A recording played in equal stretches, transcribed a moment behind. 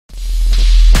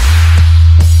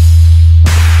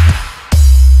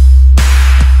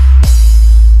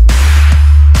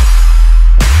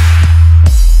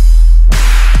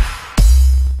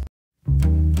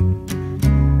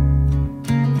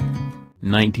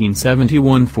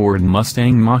1971 Ford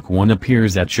Mustang Mach 1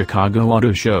 appears at Chicago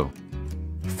Auto Show.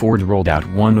 Ford rolled out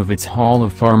one of its Hall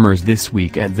of Famers this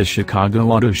week at the Chicago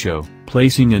Auto Show,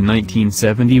 placing a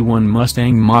 1971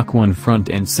 Mustang Mach 1 front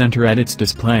and center at its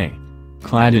display.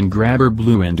 Clad in grabber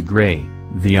blue and gray,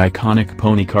 the iconic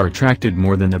pony car attracted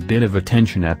more than a bit of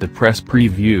attention at the press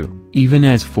preview, even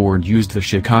as Ford used the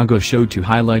Chicago show to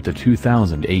highlight the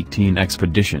 2018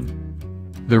 Expedition.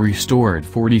 The restored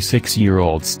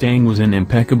 46-year-old Stang was in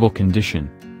impeccable condition.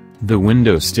 The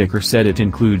window sticker said it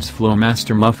includes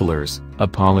Flowmaster mufflers, a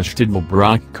polished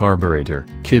Edelbrock carburetor,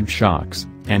 kib shocks,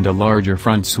 and a larger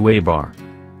front sway bar.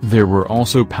 There were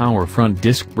also power front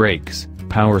disc brakes,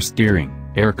 power steering,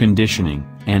 air conditioning,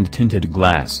 and tinted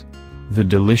glass. The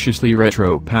deliciously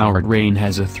retro powertrain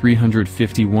has a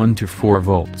 351-4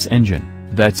 volts engine,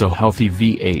 that's a healthy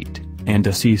V8, and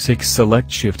a C6 Select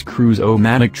Shift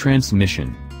Cruise-O-Matic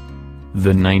transmission. The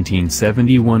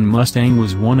 1971 Mustang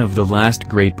was one of the last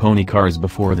great pony cars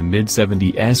before the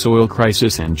mid-70s oil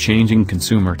crisis and changing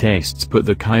consumer tastes put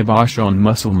the kibosh on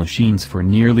muscle machines for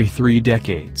nearly 3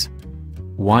 decades.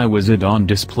 Why was it on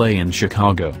display in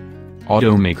Chicago?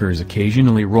 Automakers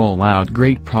occasionally roll out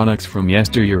great products from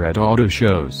yesteryear at auto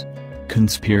shows.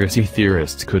 Conspiracy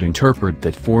theorists could interpret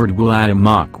that Ford will add a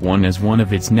Mach 1 as one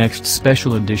of its next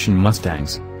special edition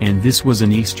Mustangs, and this was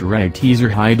an Easter egg teaser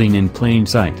hiding in plain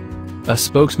sight. A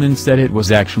spokesman said it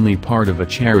was actually part of a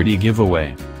charity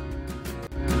giveaway.